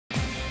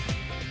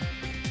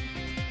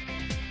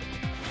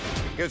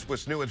Here's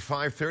what's new at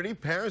 5:30.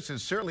 Parents, it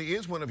certainly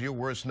is one of your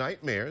worst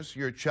nightmares.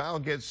 Your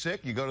child gets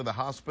sick, you go to the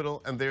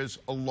hospital, and there's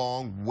a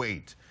long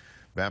wait.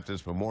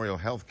 Baptist Memorial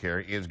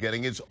Healthcare is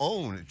getting its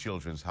own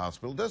children's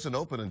hospital. Doesn't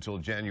open until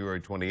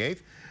January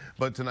 28th.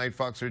 But tonight,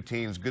 Fox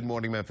 13's Good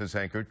Morning Memphis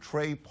anchor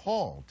Trey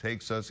Paul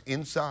takes us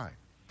inside.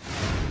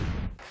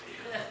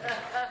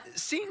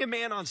 Seeing a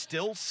man on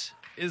stilts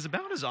is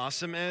about as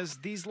awesome as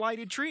these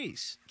lighted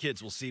trees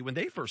kids will see when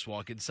they first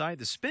walk inside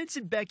the Spence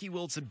and Becky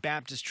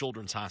Baptist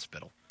Children's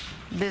Hospital.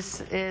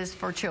 This is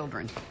for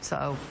children,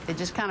 so it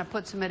just kind of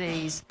puts them at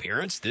ease.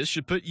 Parents, this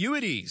should put you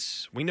at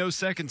ease. We know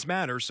seconds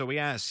matter, so we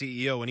asked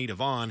CEO Anita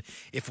Vaughn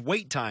if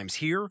wait times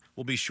here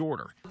will be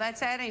shorter.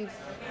 That's adding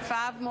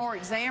 5 more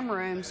exam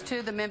rooms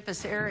to the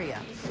Memphis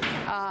area.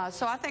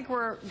 So I think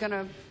we're going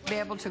to be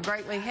able to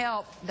greatly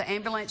help the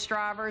ambulance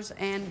drivers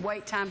and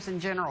wait times in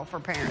general for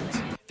parents.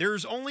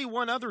 There's only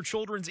one other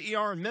children's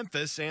ER in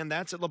Memphis, and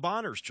that's at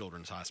LeBonner's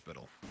Children's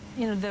Hospital.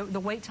 You know, the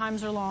wait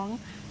times are long.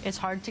 It's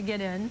hard to get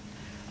in.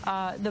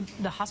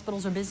 The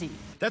hospitals are busy.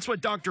 That's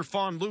what Dr.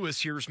 Fawn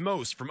Lewis hears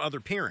most from other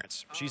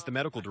parents. She's the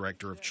medical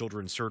director of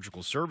Children's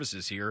Surgical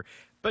Services here,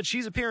 but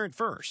she's a parent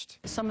first.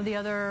 Some of the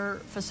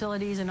other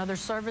facilities and other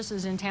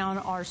services in town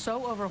are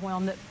so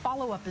overwhelmed that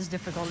follow-up is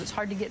difficult. It's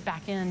hard to get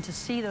back in to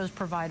see those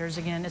providers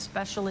again,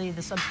 especially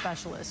the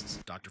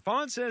subspecialists. Dr.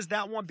 Fawn says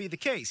that won't be the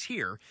case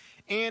here,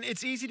 and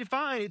it's easy to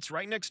find. It's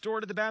right next door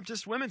to the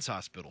Baptist Women's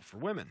Hospital for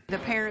women. The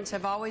parents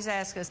have always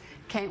asked us,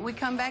 can't we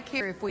come back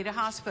here if we're at a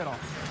hospital?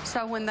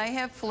 So when they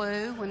have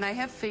flu, when they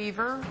have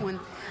fever,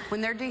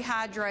 when they're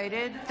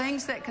dehydrated,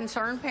 things that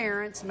concern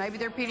parents, maybe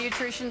their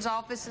pediatrician's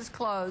office is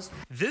closed.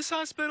 This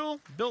hospital,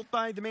 built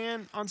by the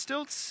man on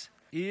stilts,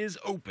 is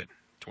open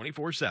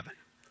 24/7.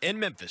 In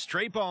Memphis,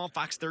 Trey Paul,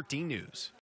 Fox 13 News.